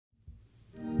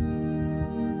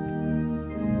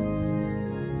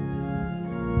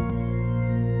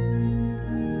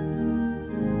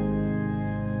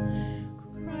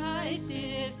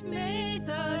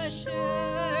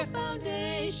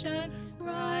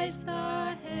Christ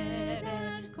the head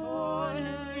and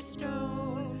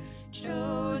cornerstone,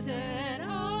 chosen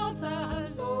of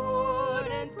the Lord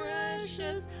and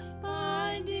precious,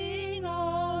 binding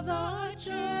all the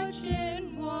church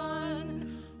in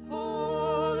one.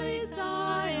 Holy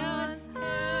Zion's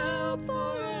help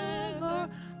forever,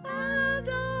 and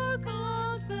our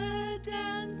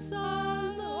confidence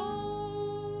alone.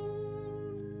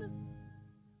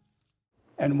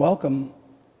 And welcome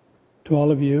to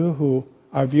all of you who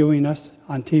are viewing us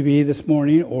on TV this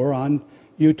morning or on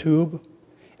YouTube.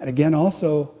 And again,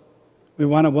 also, we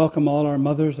want to welcome all our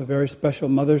mothers, a very special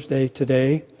Mother's Day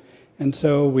today. And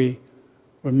so we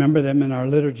remember them in our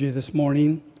liturgy this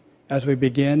morning as we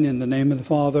begin in the name of the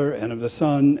Father, and of the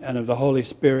Son, and of the Holy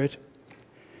Spirit.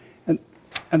 And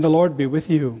the Lord be with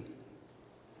you.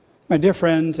 My dear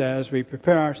friends, as we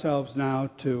prepare ourselves now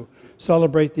to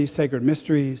celebrate these sacred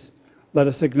mysteries, let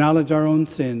us acknowledge our own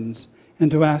sins and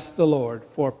to ask the Lord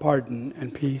for pardon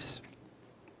and peace.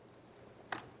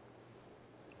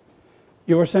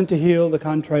 You are sent to heal the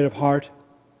contrite of heart.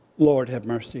 Lord, have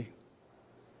mercy.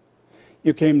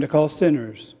 You came to call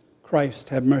sinners. Christ,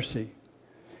 have mercy.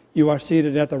 You are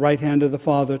seated at the right hand of the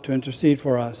Father to intercede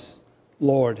for us.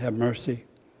 Lord, have mercy.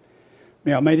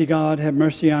 May Almighty God have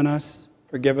mercy on us,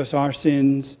 forgive us our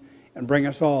sins, and bring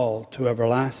us all to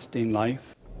everlasting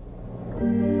life.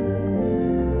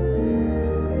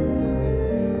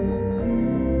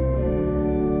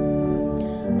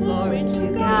 Glory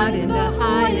to God in the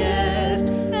highest,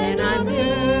 and on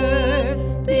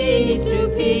earth peace to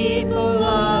people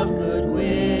of good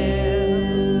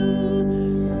will.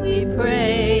 We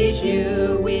praise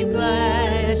you, we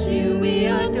bless you, we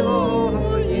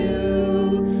adore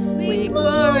you, we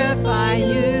glorify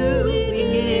you, we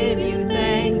give you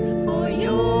thanks for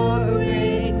your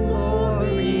great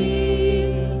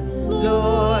glory.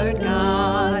 Lord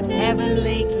God,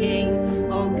 heavenly King,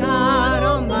 O God,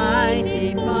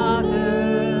 Almighty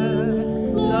Father,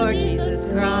 Lord Jesus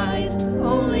Christ,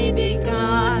 only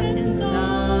begotten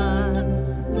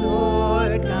Son,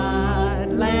 Lord God,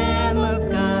 Lamb of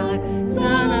God,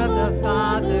 Son of the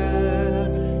Father,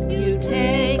 you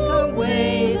take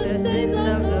away the sins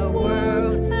of the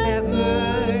world, have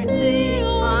mercy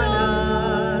on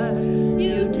us.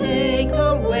 You take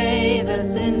away the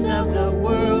sins of the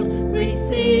world,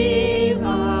 receive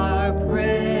our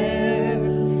prayer.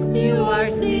 You are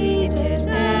seated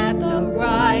at the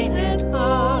right hand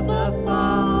of the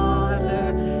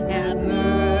Father, have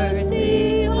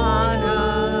mercy on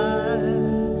us.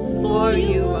 For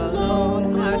you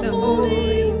alone are the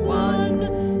Holy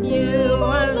One, you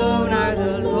alone are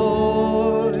the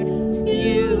Lord,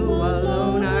 you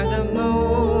alone are the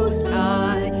Most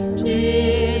High,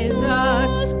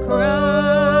 Jesus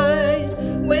Christ,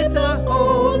 with the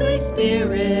Holy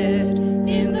Spirit,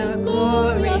 in the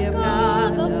glory of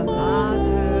God the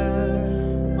Father.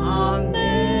 Amen,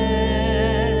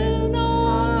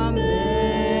 amen.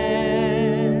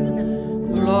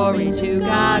 Glory to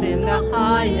God in the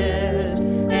highest,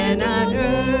 and on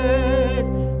earth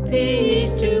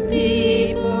peace to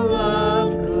people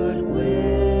of good will.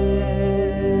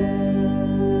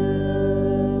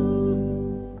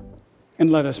 And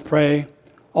let us pray.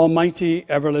 Almighty,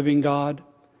 ever-living God,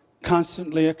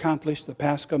 constantly accomplish the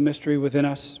Paschal mystery within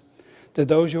us, that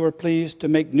those you are pleased to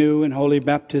make new in holy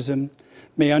baptism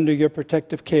may under your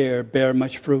protective care bear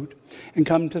much fruit and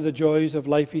come to the joys of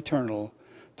life eternal.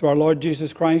 Through our Lord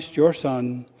Jesus Christ, your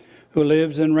Son, who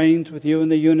lives and reigns with you in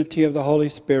the unity of the Holy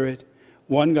Spirit,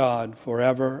 one God,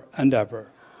 forever and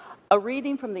ever. A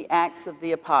reading from the Acts of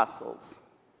the Apostles.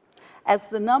 As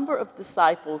the number of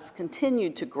disciples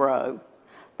continued to grow,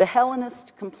 the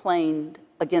Hellenists complained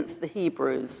against the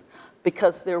Hebrews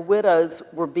because their widows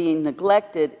were being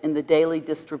neglected in the daily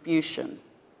distribution.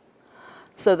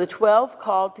 So the 12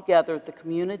 called together the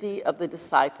community of the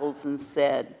disciples and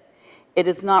said, "It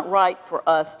is not right for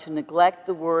us to neglect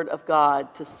the word of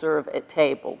God to serve at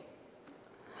table.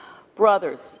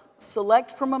 Brothers,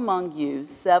 select from among you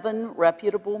 7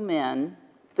 reputable men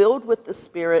filled with the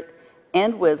Spirit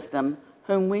and wisdom,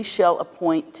 whom we shall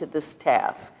appoint to this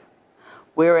task,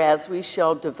 whereas we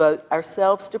shall devote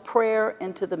ourselves to prayer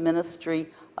and to the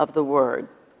ministry of the word."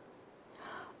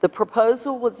 The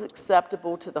proposal was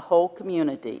acceptable to the whole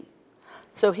community,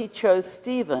 so he chose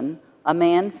Stephen, a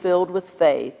man filled with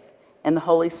faith and the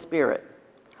Holy Spirit,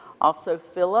 also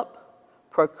Philip,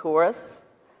 Prochorus,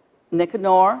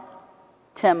 Nicanor,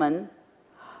 Timon,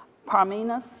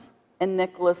 Parmenas, and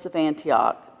Nicholas of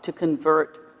Antioch to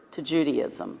convert to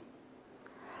Judaism.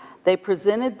 They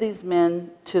presented these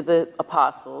men to the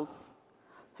apostles,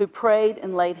 who prayed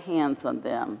and laid hands on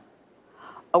them.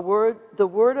 The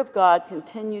word of God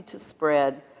continued to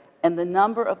spread, and the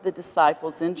number of the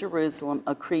disciples in Jerusalem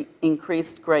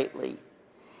increased greatly.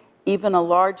 Even a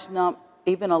large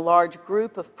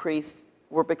group of priests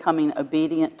were becoming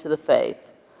obedient to the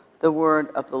faith. The word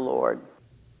of the Lord.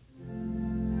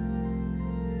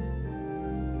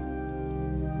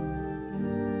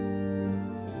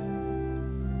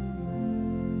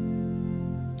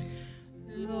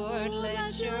 Lord,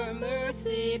 let your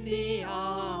mercy be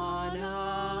on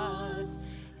us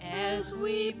as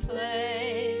we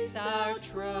place our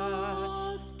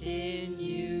trust in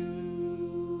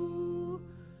you.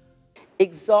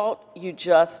 Exalt you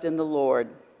just in the Lord.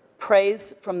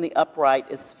 Praise from the upright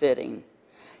is fitting.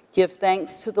 Give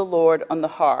thanks to the Lord on the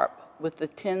harp. With the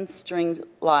 10-stringed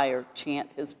lyre chant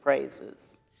his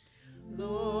praises.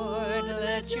 Lord,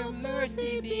 let your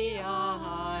mercy be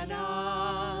on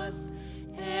us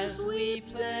as we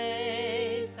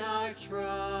place our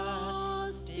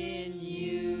trust in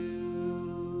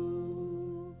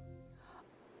you.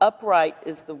 Upright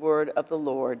is the word of the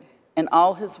Lord, and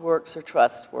all his works are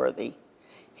trustworthy.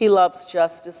 He loves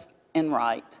justice and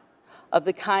right. Of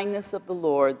the kindness of the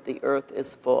Lord, the earth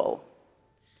is full.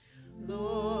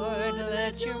 Lord,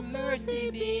 let your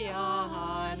mercy be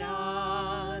on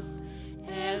us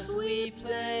as we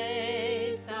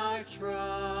place our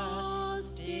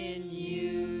trust in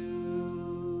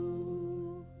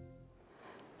you.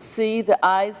 See, the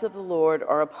eyes of the Lord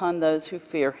are upon those who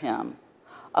fear him,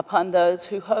 upon those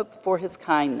who hope for his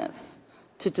kindness,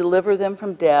 to deliver them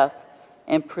from death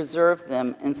and preserve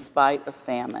them in spite of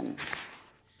famine.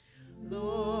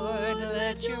 Lord,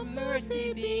 let your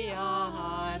mercy be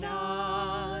on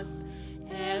us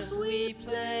as we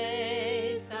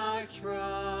place our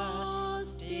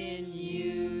trust in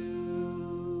you.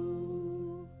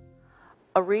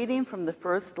 A reading from the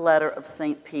first letter of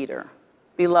St. Peter.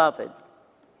 Beloved,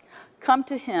 come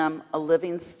to him, a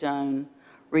living stone,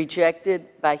 rejected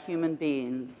by human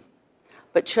beings,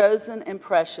 but chosen and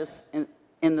precious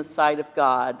in the sight of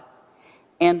God.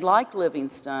 And like living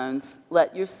stones,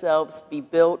 let yourselves be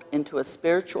built into a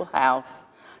spiritual house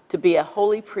to be a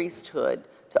holy priesthood,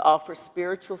 to offer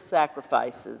spiritual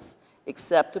sacrifices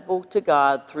acceptable to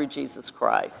God through Jesus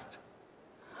Christ.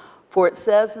 For it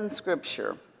says in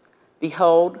Scripture,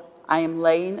 "Behold, I am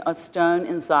laying a stone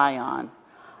in Zion,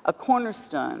 a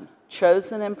cornerstone,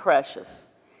 chosen and precious,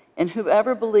 and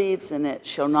whoever believes in it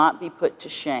shall not be put to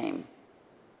shame."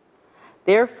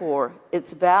 Therefore,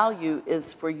 its value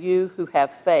is for you who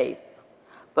have faith,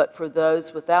 but for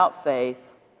those without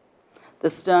faith, the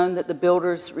stone that the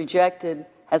builders rejected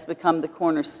has become the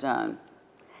cornerstone,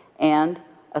 and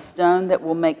a stone that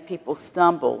will make people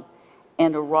stumble,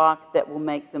 and a rock that will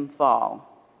make them fall.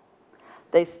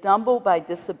 They stumble by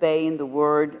disobeying the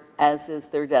word, as is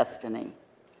their destiny.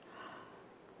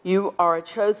 You are a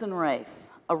chosen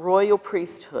race, a royal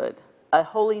priesthood, a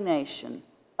holy nation,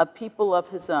 a people of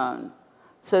his own,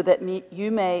 so that you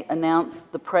may announce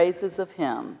the praises of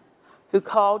him who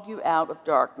called you out of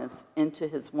darkness into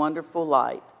his wonderful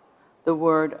light. The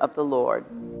word of the Lord.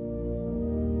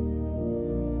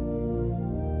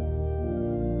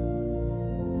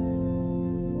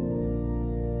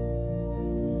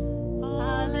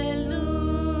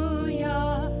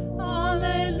 Alleluia,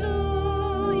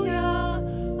 alleluia,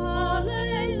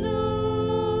 alleluia.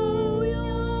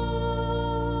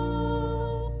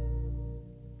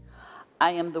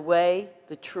 I am the way,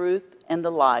 the truth, and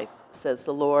the life, says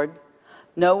the Lord.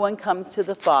 No one comes to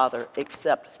the Father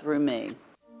except through me.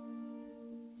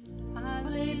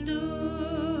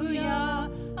 Alleluia,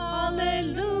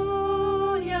 alleluia,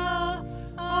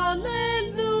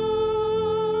 alleluia.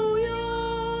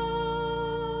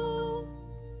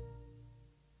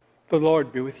 The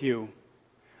Lord be with you.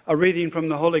 A reading from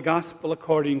the Holy Gospel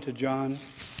according to John.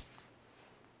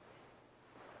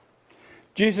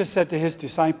 Jesus said to his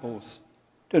disciples,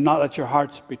 "Do not let your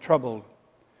hearts be troubled.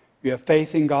 You have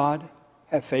faith in God,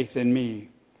 have faith in me.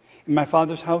 In my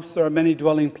Father's house there are many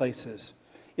dwelling places.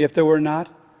 If there were not,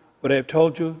 would I have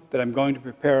told you that I'm going to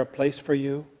prepare a place for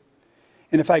you?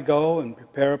 And if I go and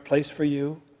prepare a place for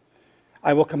you,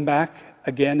 I will come back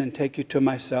again and take you to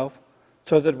myself,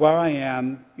 so that where I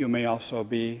am, you may also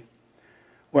be.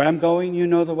 Where I'm going, you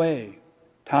know the way."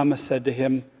 Thomas said to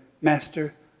him,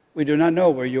 "Master, we do not know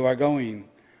where you are going.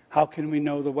 How can we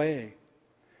know the way?"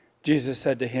 Jesus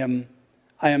said to him,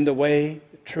 "I am the way,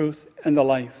 the truth, and the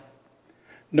life.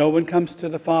 No one comes to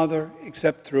the Father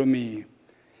except through me.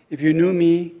 If you knew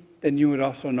me, then you would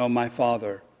also know my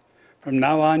Father. From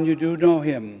now on you do know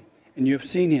him, and you have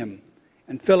seen him."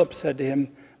 And Philip said to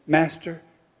him, "Master,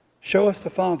 show us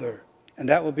the Father, and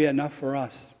that will be enough for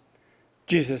us."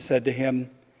 Jesus said to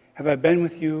him, "Have I been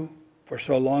with you for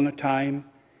so long a time,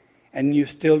 and you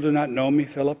still do not know me,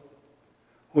 Philip?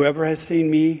 Whoever has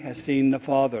seen me has seen the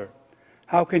Father.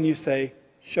 How can you say,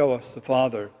 'Show us the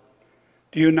Father'?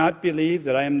 Do you not believe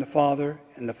that I am the Father,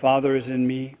 and the Father is in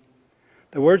me?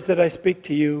 The words that I speak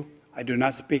to you, I do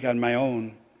not speak on my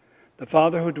own. The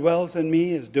Father who dwells in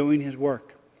me is doing his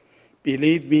work.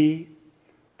 Believe me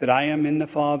that I am in the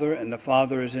Father, and the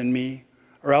Father is in me,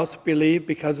 or else believe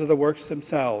because of the works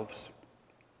themselves.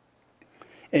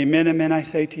 Amen, amen, I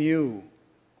say to you,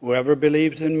 whoever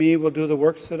believes in me will do the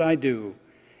works that I do,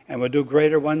 and will do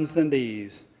greater ones than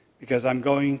these, because I'm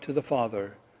going to the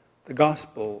Father. The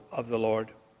Gospel of the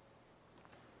Lord.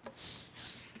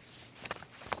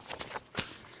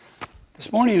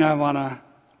 This morning I want to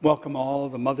welcome all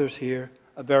the mothers here.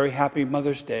 A very happy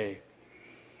Mother's Day.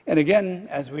 And again,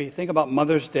 as we think about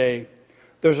Mother's Day,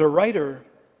 there's a writer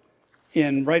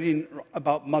in writing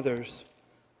about mothers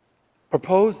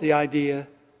proposed the idea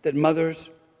that mothers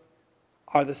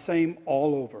are the same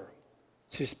all over.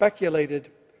 She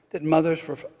speculated that mothers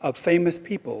of famous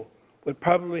people would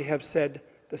probably have said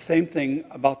the same thing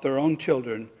about their own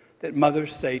children that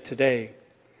mothers say today.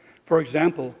 For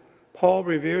example, Paul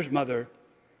Revere's mother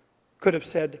could have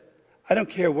said, "I don't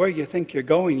care where you think you're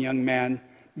going, young man,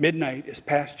 midnight is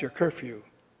past your curfew."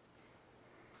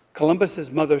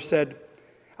 Columbus's mother said,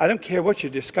 "I don't care what you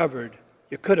discovered,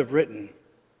 you could have written."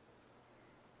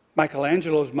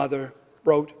 Michelangelo's mother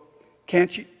wrote,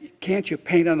 can't you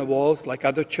paint on the walls like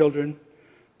other children?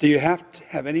 Do you have to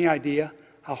have any idea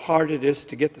how hard it is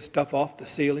to get the stuff off the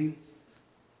ceiling?"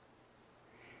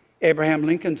 Abraham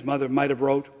Lincoln's mother might have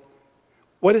wrote,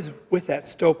 "What is with that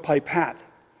stovepipe hat?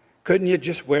 Couldn't you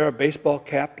just wear a baseball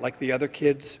cap like the other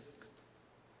kids?"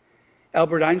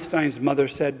 Albert Einstein's mother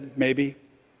said, maybe,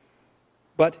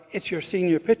 "But it's your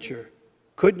senior picture.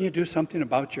 Couldn't you do something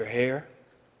about your hair?"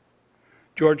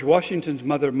 George Washington's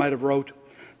mother might have wrote,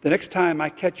 "The next time I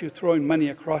catch you throwing money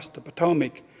across the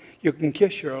Potomac, you can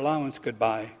kiss your allowance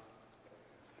goodbye."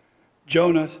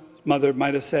 Jonah's mother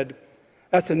might have said,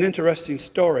 "That's an interesting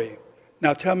story.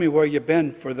 Now tell me where you've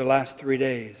been for the last 3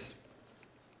 days."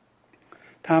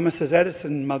 Thomas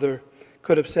Edison's mother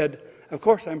could have said, "Of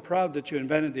course I'm proud that you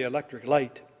invented the electric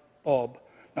light bulb.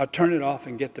 Now turn it off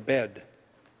and get to bed."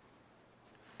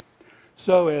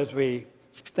 So as we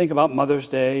think about Mother's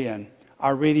Day and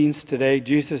our readings today,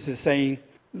 Jesus is saying,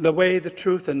 the way, the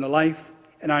truth, and the life,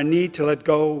 and our need to let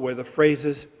go were the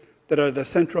phrases that are the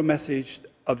central message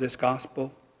of this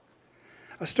gospel.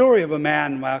 A story of a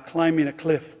man while climbing a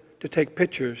cliff to take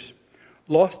pictures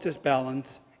lost his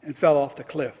balance and fell off the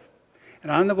cliff.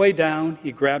 And on the way down,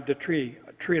 he grabbed a tree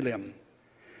limb.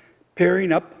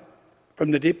 Peering up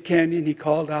from the deep canyon, he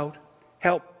called out,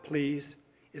 "Help, please.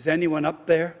 Is anyone up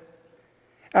there?"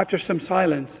 After some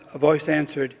silence, a voice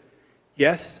answered,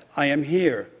 "Yes, I am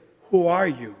here. Who are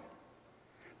you?"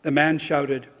 The man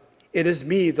shouted, "It is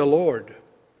me, the Lord."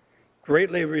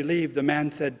 Greatly relieved, the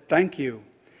man said, "Thank you.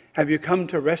 Have you come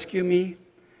to rescue me?"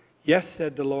 "Yes,"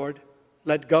 said the Lord.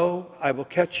 "Let go, I will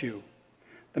catch you."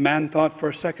 The man thought for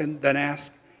a second, then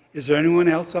asked, "Is there anyone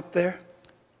else up there?"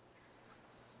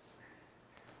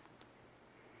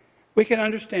 We can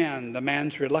understand the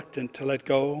man's reluctant to let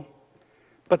go,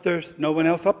 but there's no one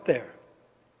else up there.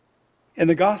 In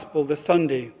the gospel this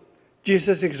Sunday,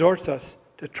 Jesus exhorts us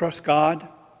to trust God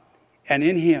and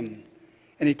in Him,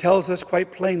 and He tells us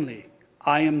quite plainly,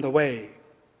 "I am the way."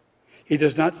 He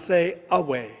does not say a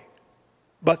way,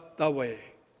 but the way.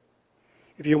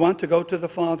 If you want to go to the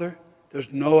Father,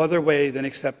 there's no other way than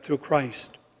except through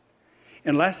Christ.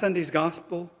 In last Sunday's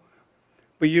gospel,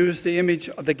 we used the image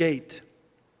of the gate,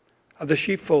 of the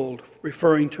sheepfold,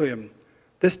 referring to Him.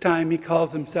 This time He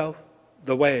calls Himself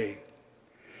the way.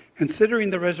 Considering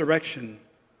the resurrection,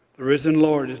 the risen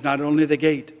Lord is not only the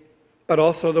gate, but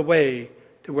also the way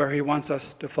to where He wants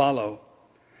us to follow.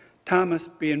 Thomas,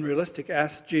 being realistic,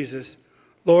 asked Jesus,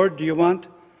 "Lord,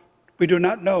 we do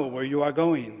not know where you are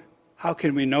going. How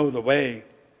can we know the way?"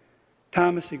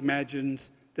 Thomas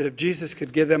imagines that if Jesus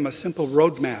could give them a simple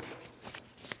road map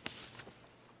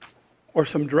or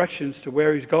some directions to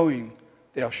where He's going,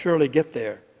 they'll surely get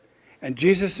there. And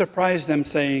Jesus surprised them,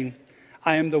 saying,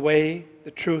 "I am the way,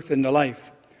 the truth, and the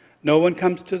life. No one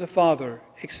comes to the Father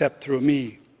except through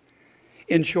me."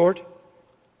 In short,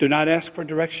 do not ask for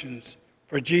directions,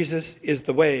 for Jesus is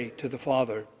the way to the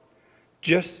Father.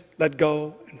 Just let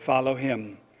go and follow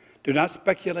Him. Do not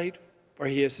speculate, for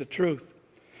He is the truth.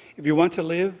 If you want to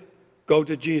live, go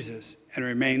to Jesus and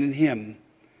remain in Him,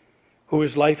 who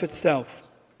is life itself.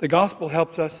 The gospel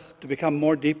helps us to become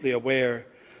more deeply aware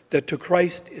that to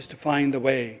Christ is to find the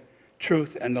way,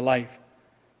 truth, and the life.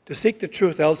 To seek the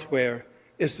truth elsewhere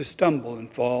is to stumble and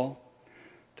fall.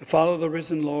 To follow the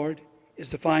risen Lord is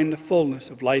to find the fullness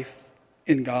of life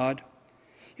in God.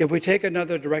 If we take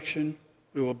another direction,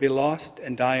 we will be lost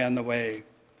and die on the way.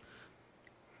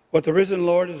 What the risen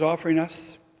Lord is offering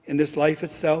us in this life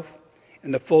itself,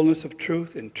 in the fullness of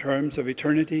truth in terms of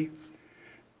eternity,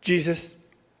 Jesus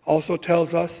also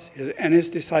tells us and his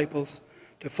disciples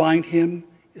to find him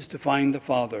is to find the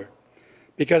Father,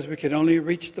 because we can only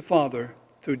reach the Father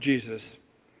through Jesus,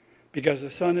 because the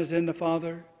Son is in the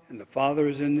Father and the Father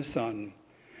is in the Son.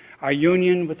 Our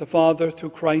union with the Father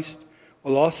through Christ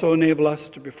will also enable us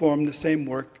to perform the same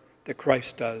work that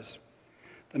Christ does.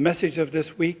 The message of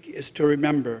this week is to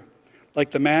remember,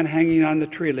 like the man hanging on the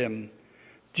tree limb,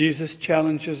 Jesus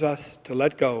challenges us to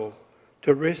let go,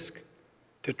 to risk,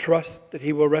 to trust that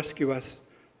he will rescue us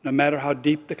no matter how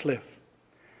deep the cliff.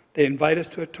 They invite us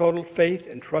to a total faith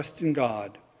and trust in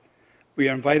God. We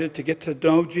are invited to get to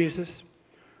know Jesus,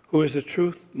 who is the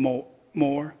truth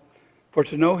more, for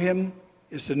to know him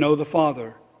is to know the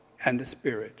Father and the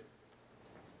Spirit.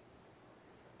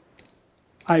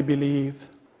 I believe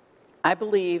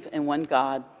in one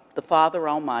God, the Father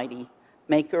Almighty,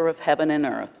 maker of heaven and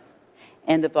earth,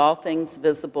 and of all things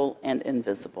visible and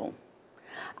invisible.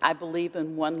 I believe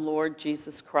in one Lord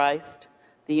Jesus Christ,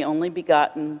 the only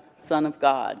begotten Son of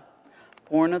God,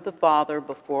 born of the Father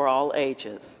before all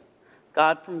ages,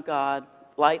 God from God,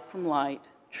 light from light,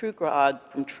 true God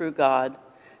from true God,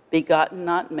 begotten,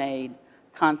 not made,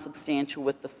 consubstantial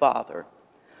with the Father.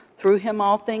 Through him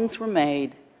all things were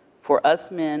made. For us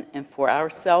men and for our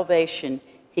salvation,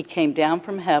 he came down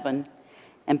from heaven,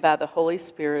 and by the Holy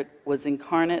Spirit was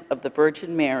incarnate of the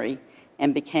Virgin Mary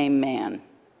and became man.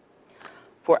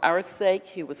 For our sake,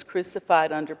 he was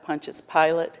crucified under Pontius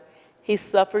Pilate. He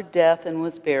suffered death and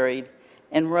was buried,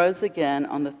 and rose again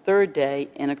on the third day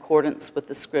in accordance with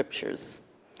the Scriptures.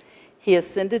 He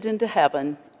ascended into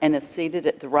heaven and is seated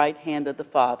at the right hand of the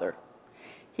Father.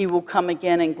 He will come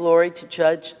again in glory to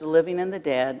judge the living and the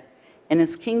dead, and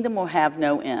his kingdom will have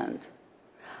no end.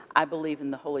 I believe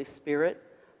in the Holy Spirit,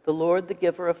 the Lord, the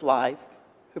giver of life,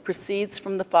 who proceeds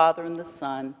from the Father and the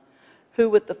Son, who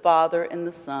with the Father and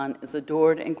the Son is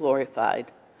adored and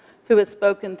glorified, who has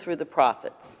spoken through the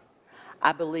prophets.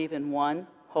 I believe in one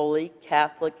holy,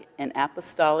 Catholic, and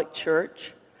apostolic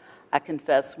church. I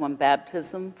confess one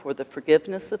baptism for the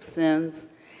forgiveness of sins,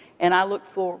 and I look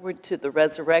forward to the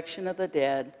resurrection of the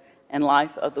dead and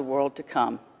life of the world to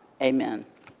come. Amen.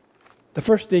 The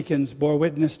first deacons bore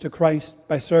witness to Christ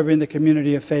by serving the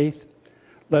community of faith.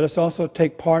 Let us also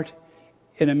take part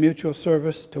in a mutual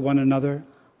service to one another.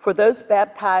 For those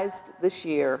baptized this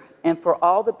year, and for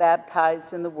all the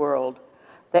baptized in the world,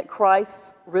 that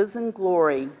Christ's risen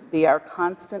glory be our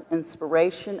constant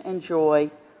inspiration and joy,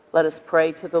 let us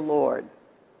pray to the Lord.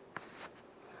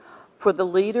 For the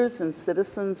leaders and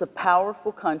citizens of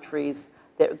powerful countries,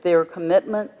 that their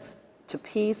commitments to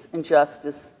peace and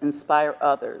justice inspire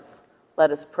others, let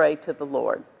us pray to the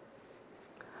Lord.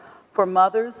 For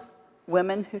mothers,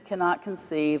 women who cannot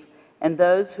conceive, and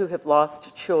those who have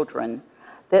lost children,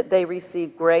 that they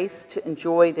receive grace to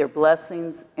enjoy their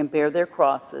blessings and bear their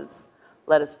crosses,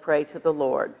 let us pray to the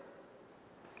Lord.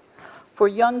 For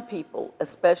young people,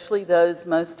 especially those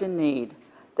most in need,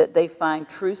 that they find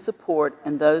true support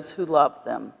in those who love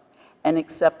them and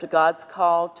accept God's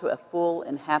call to a full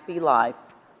and happy life,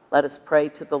 let us pray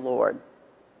to the Lord.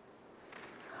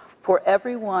 For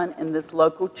everyone in this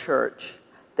local church,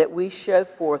 that we show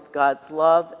forth God's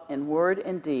love in word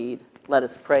and deed, let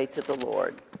us pray to the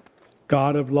Lord.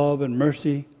 God of love and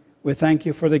mercy, we thank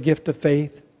you for the gift of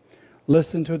faith.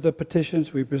 Listen to the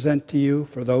petitions we present to you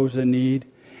for those in need,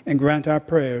 and grant our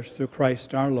prayers through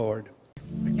Christ our Lord.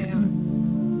 Yeah.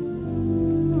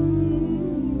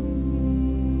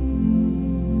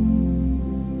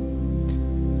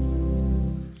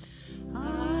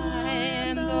 I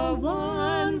am the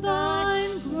one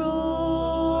vine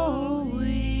growing.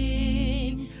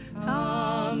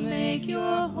 Come make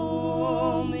your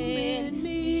home in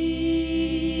me.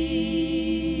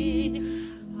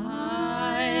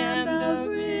 I am the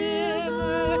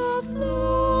river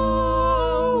flowing,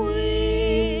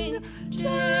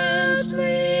 gentle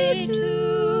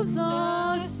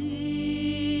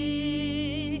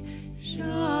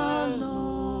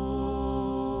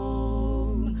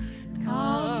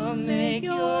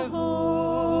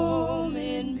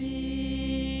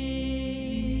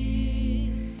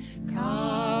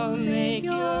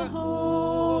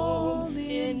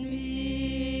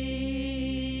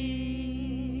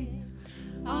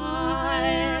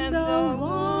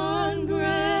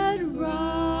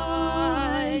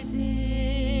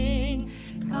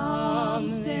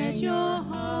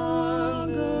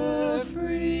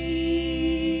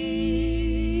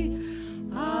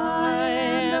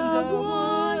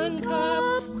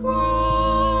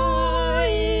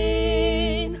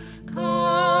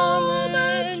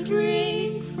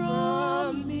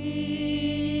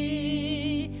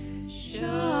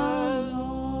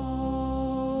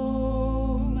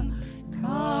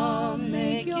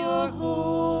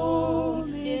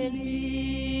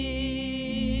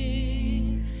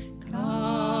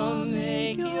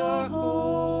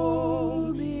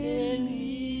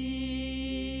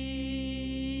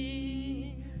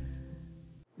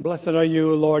Blessed are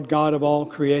you, Lord God of all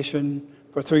creation,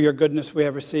 for through your goodness we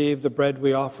have received the bread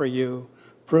we offer you,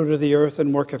 fruit of the earth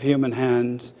and work of human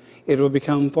hands. It will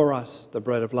become for us the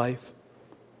bread of life.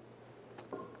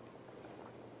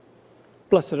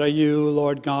 Blessed are you,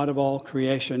 Lord God of all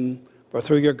creation, for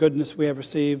through your goodness we have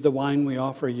received the wine we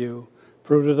offer you,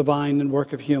 fruit of the vine and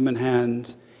work of human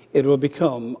hands. It will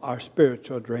become our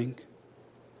spiritual drink.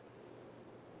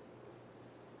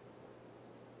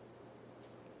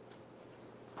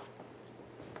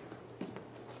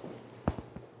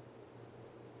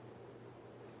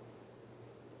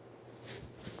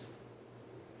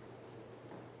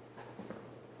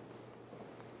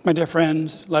 My dear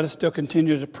friends, let us still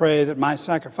continue to pray that my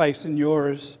sacrifice and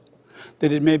yours,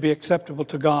 that it may be acceptable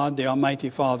to God, the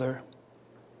Almighty Father.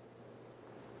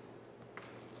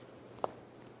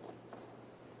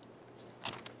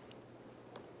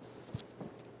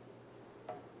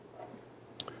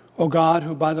 O God,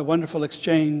 who by the wonderful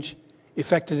exchange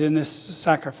effected in this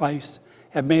sacrifice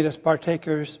have made us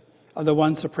partakers of the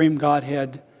one supreme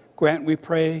Godhead, grant, we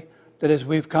pray, that as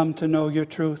we've come to know your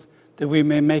truth, that we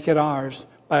may make it ours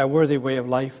by a worthy way of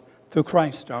life, through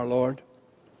Christ our Lord.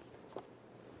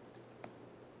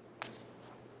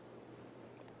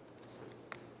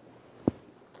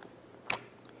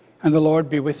 And the Lord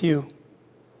be with you.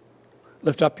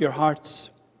 Lift up your hearts.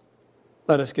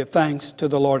 Let us give thanks to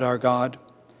the Lord our God.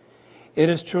 It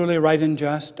is truly right and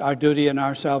just, our duty and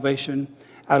our salvation,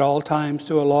 at all times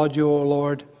to laud you, O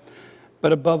Lord,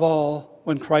 but above all,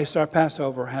 when Christ our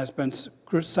Passover has been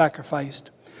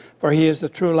sacrificed. For he is the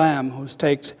true Lamb who has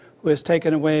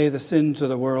taken away the sins of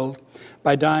the world.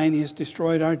 By dying, he has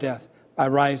destroyed our death. By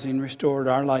rising, restored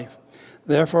our life.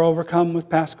 Therefore, overcome with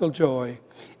paschal joy,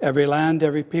 every land,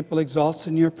 every people exalts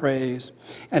in your praise,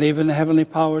 and even the heavenly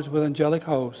powers with angelic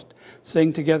host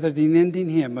sing together the unending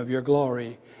hymn of your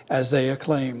glory as they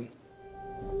acclaim.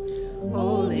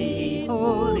 Holy,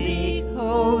 holy,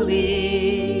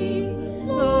 holy,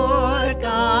 Lord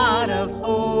God of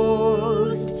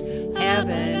hosts,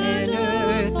 heaven and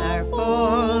earth are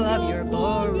full of your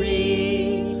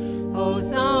glory.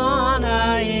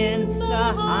 Hosanna in the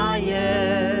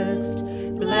highest.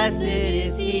 Blessed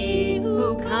is he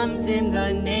who comes in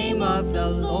the name of the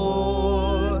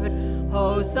Lord.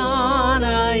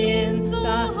 Hosanna in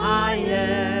the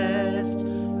highest.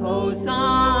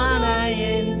 Hosanna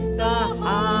in the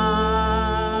highest.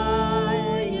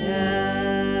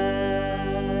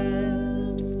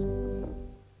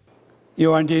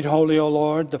 You are indeed holy, O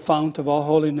Lord, the fount of all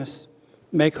holiness.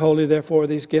 Make holy, therefore,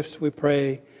 these gifts, we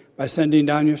pray, by sending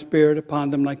down your Spirit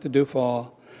upon them like the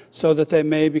dewfall, so that they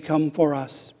may become for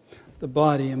us the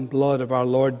body and blood of our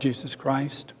Lord Jesus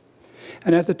Christ.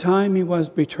 And at the time he was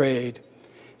betrayed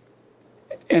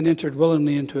and entered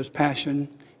willingly into his passion,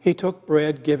 he took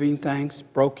bread, giving thanks,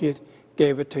 broke it,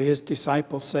 gave it to his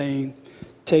disciples, saying,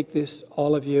 "Take this,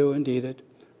 all of you, and eat it.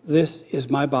 This is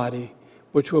my body,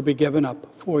 which will be given up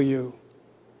for you."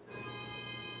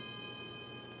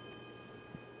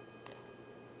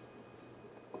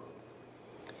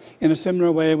 In a similar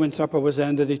way, when supper was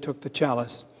ended, he took the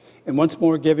chalice, and once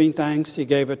more giving thanks, he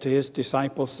gave it to his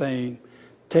disciples, saying,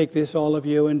 "Take this, all of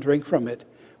you, and drink from it,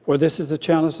 for this is the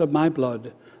chalice of my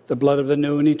blood, the blood of the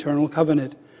new and eternal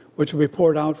covenant, which will be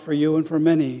poured out for you and for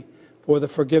many for the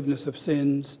forgiveness of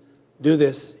sins. Do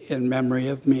this in memory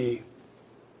of me."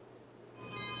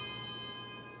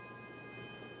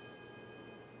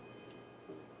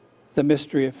 The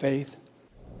mystery of faith.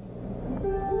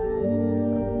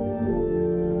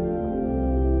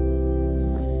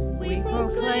 We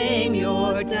proclaim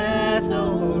your death,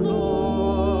 O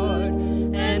Lord,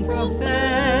 and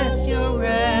profess your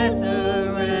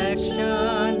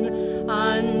resurrection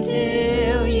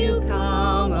until you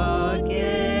come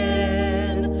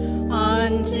again,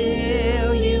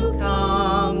 until you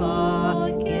come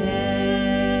again.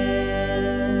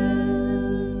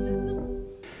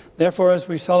 Therefore, as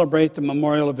we celebrate the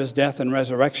memorial of his death and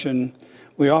resurrection,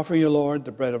 we offer you, Lord,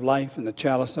 the bread of life and the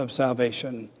chalice of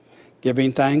salvation,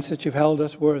 giving thanks that you've held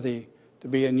us worthy to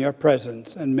be in your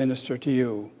presence and minister to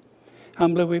you.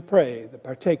 Humbly we pray, the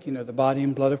partaking of the body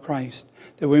and blood of Christ,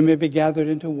 that we may be gathered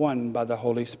into one by the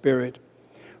Holy Spirit.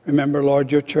 Remember,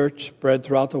 Lord, your church spread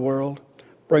throughout the world.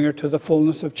 Bring her to the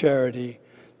fullness of charity,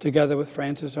 together with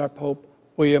Francis our Pope,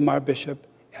 William our Bishop,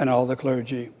 and all the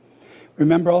clergy.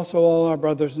 Remember also all our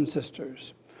brothers and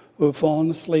sisters who have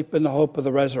fallen asleep in the hope of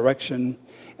the resurrection,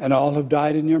 and all who have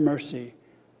died in your mercy.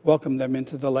 Welcome them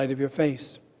into the light of your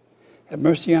face. Have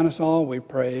mercy on us all, we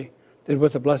pray, that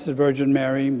with the Blessed Virgin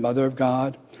Mary, Mother of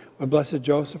God, with Blessed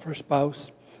Joseph, her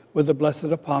spouse, with the blessed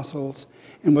apostles,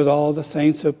 and with all the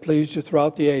saints who have pleased you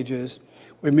throughout the ages,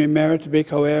 we may merit to be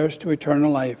co-heirs to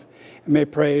eternal life, and may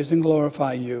praise and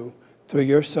glorify you through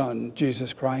your Son,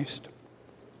 Jesus Christ.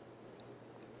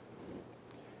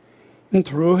 And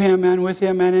through him and with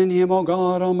him and in him, O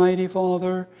God, Almighty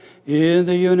Father, in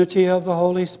the unity of the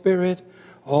Holy Spirit,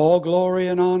 all glory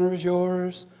and honor is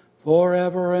yours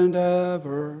forever and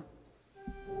ever.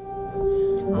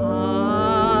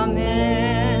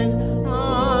 Amen.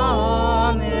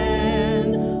 Amen.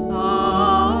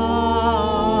 Amen.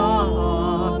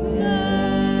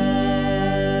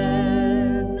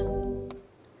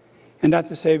 And at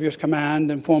the Savior's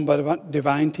command, informed by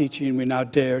divine teaching, we now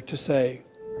dare to say,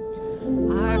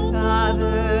 Our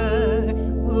Father,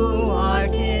 who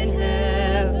art in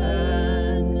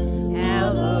heaven,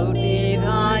 hallowed be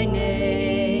thy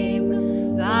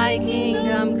name. Thy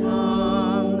kingdom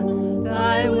come,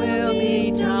 thy will be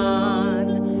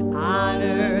done, on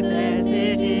earth as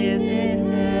it is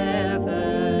in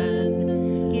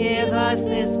heaven. Give us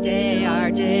this day our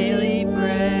daily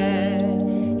bread,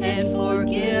 and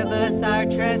forgive us our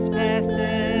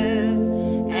trespasses,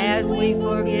 as we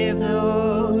forgive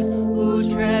those who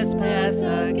trespass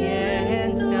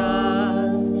against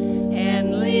us.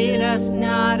 And lead us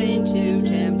not into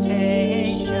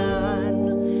temptation,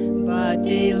 but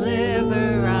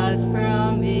deliver us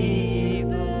from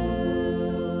evil.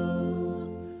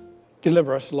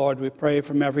 deliver us, Lord, we pray,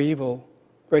 from every evil.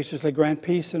 Graciously grant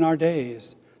peace in our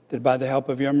days, that by the help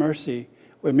of your mercy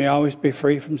we may always be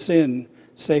free from sin,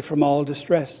 safe from all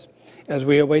distress, as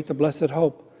we await the blessed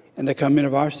hope and the coming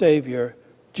of our Savior,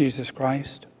 Jesus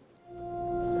Christ.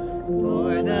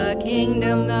 For the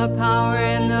kingdom, the power,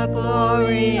 and the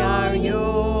glory are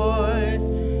yours,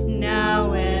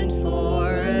 now and forever.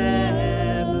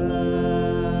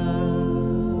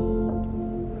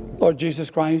 Lord Jesus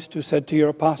Christ, who said to your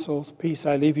apostles, "Peace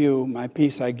I leave you, my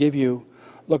peace I give you,"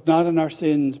 look not on our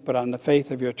sins, but on the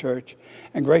faith of your church,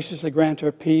 and graciously grant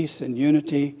her peace and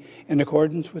unity in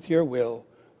accordance with your will,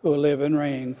 who live and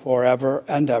reign forever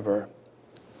and ever.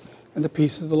 And the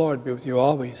peace of the Lord be with you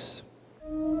always.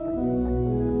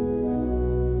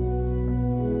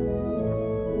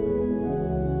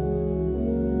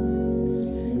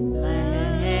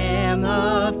 Lamb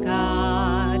of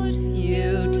God,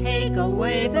 you take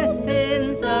away the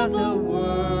sins of the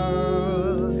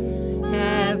world.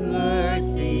 Have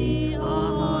mercy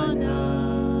on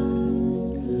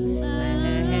us.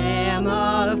 Lamb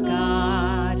of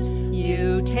God,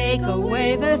 you take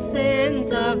away the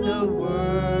sins of the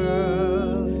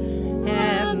world.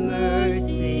 Have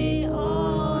mercy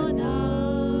on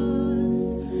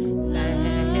us.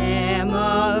 Lamb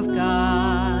of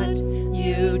God,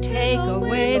 you take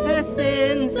away the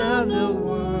sins of the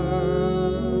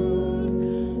world.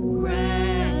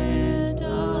 Grant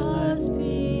us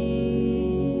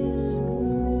peace.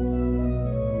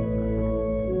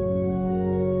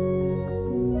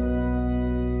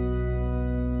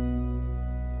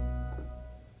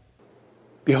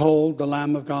 Behold the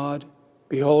Lamb of God.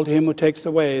 Behold him who takes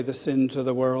away the sins of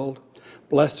the world.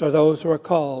 Blessed are those who are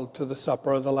called to the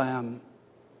supper of the Lamb.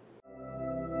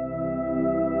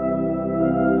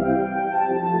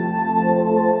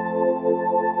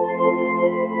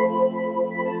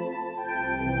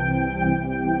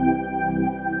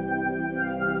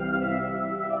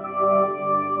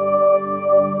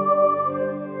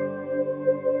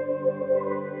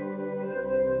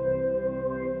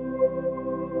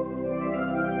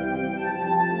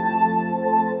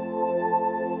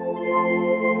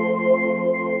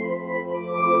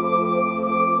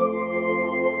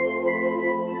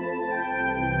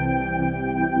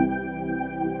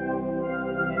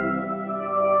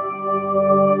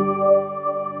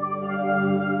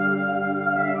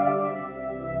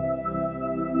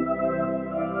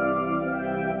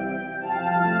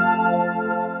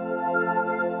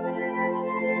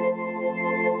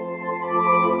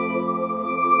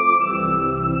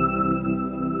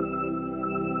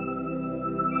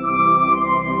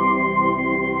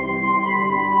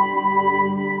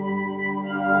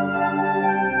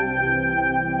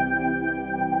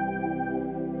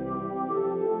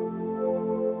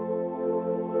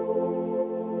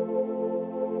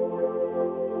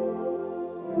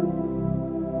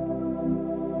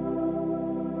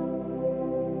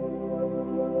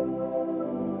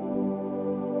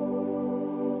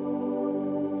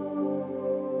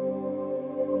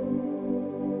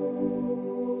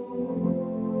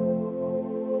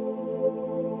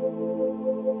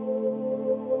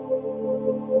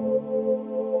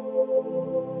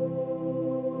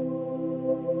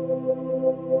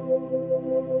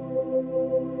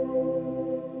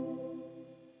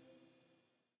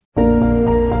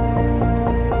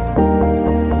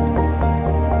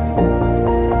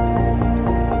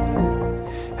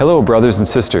 Hello, brothers and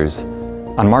sisters.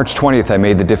 On March 20th, I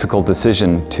made the difficult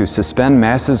decision to suspend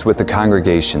Masses with the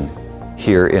congregation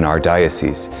here in our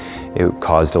diocese. It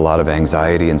caused a lot of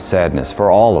anxiety and sadness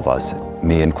for all of us,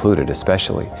 me included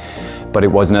especially. But it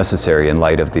was necessary in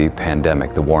light of the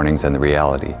pandemic, the warnings and the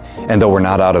reality. And though we're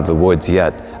not out of the woods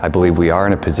yet, I believe we are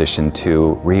in a position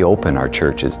to reopen our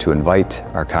churches, to invite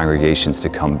our congregations to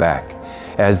come back.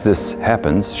 As this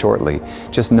happens shortly,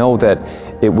 just know that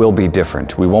it will be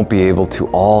different. We won't be able to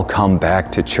all come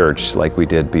back to church like we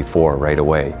did before right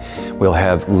away. We'll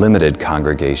have limited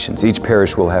congregations. Each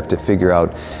parish will have to figure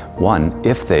out, one,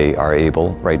 if they are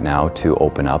able right now to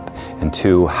open up, and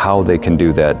two, how they can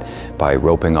do that by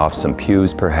roping off some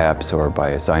pews perhaps, or by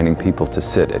assigning people to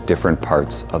sit at different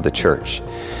parts of the church.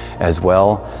 As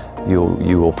well,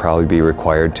 you will probably be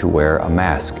required to wear a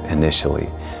mask initially.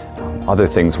 Other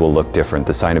things will look different.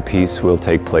 The sign of peace will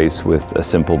take place with a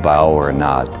simple bow or a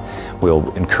nod.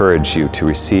 We'll encourage you to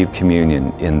receive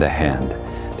communion in the hand.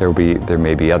 There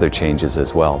may be other changes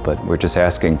as well, but we're just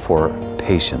asking for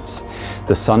patience.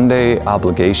 The Sunday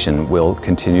obligation will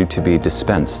continue to be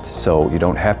dispensed, so you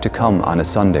don't have to come on a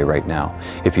Sunday right now.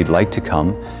 If you'd like to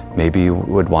come, maybe you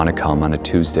would want to come on a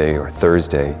Tuesday or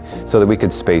Thursday so that we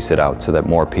could space it out so that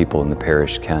more people in the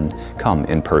parish can come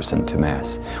in person to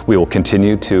Mass. We will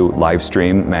continue to live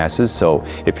stream Masses, so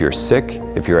if you're sick,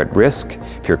 if you're at risk,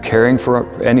 if you're caring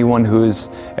for anyone who is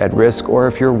at risk, or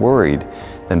if you're worried,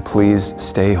 then please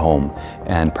stay home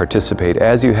and participate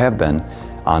as you have been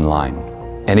online.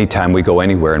 Anytime we go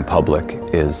anywhere in public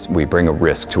we bring a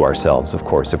risk to ourselves, of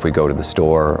course, if we go to the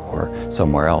store or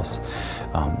somewhere else.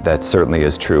 That certainly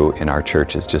is true in our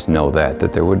churches. Just know that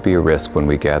there would be a risk when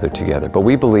we gather together. But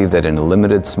we believe that in a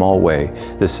limited, small way,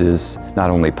 this is not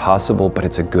only possible, but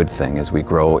it's a good thing as we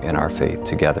grow in our faith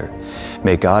together.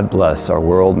 May God bless our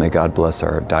world. May God bless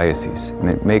our diocese.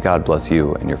 May God bless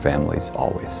you and your families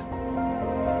always.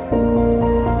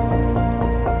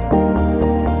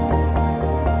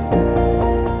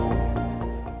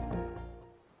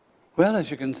 Well,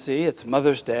 as you can see, it's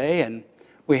Mother's Day, and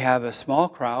we have a small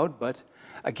crowd, but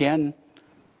again,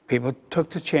 people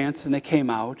took the chance and they came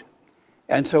out.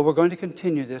 And so we're going to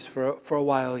continue this for a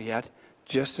while yet,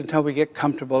 just until we get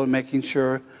comfortable in making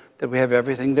sure that we have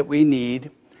everything that we need.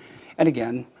 And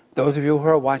again, those of you who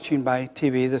are watching by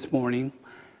TV this morning,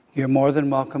 you're more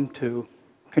than welcome to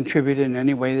contribute in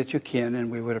any way that you can, and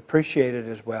we would appreciate it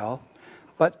as well.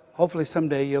 But hopefully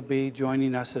someday you'll be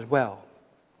joining us as well.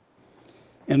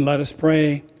 And let us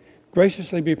pray.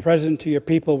 Graciously be present to your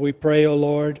people, we pray, O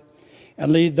Lord,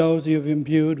 and lead those you have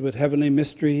imbued with heavenly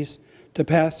mysteries to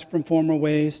pass from former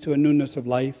ways to a newness of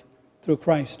life through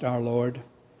Christ our Lord.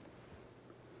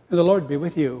 And the Lord be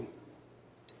with you.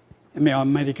 And may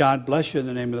Almighty God bless you in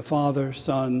the name of the Father,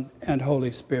 Son, and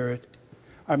Holy Spirit.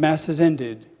 Our Mass is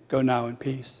ended. Go now in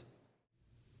peace.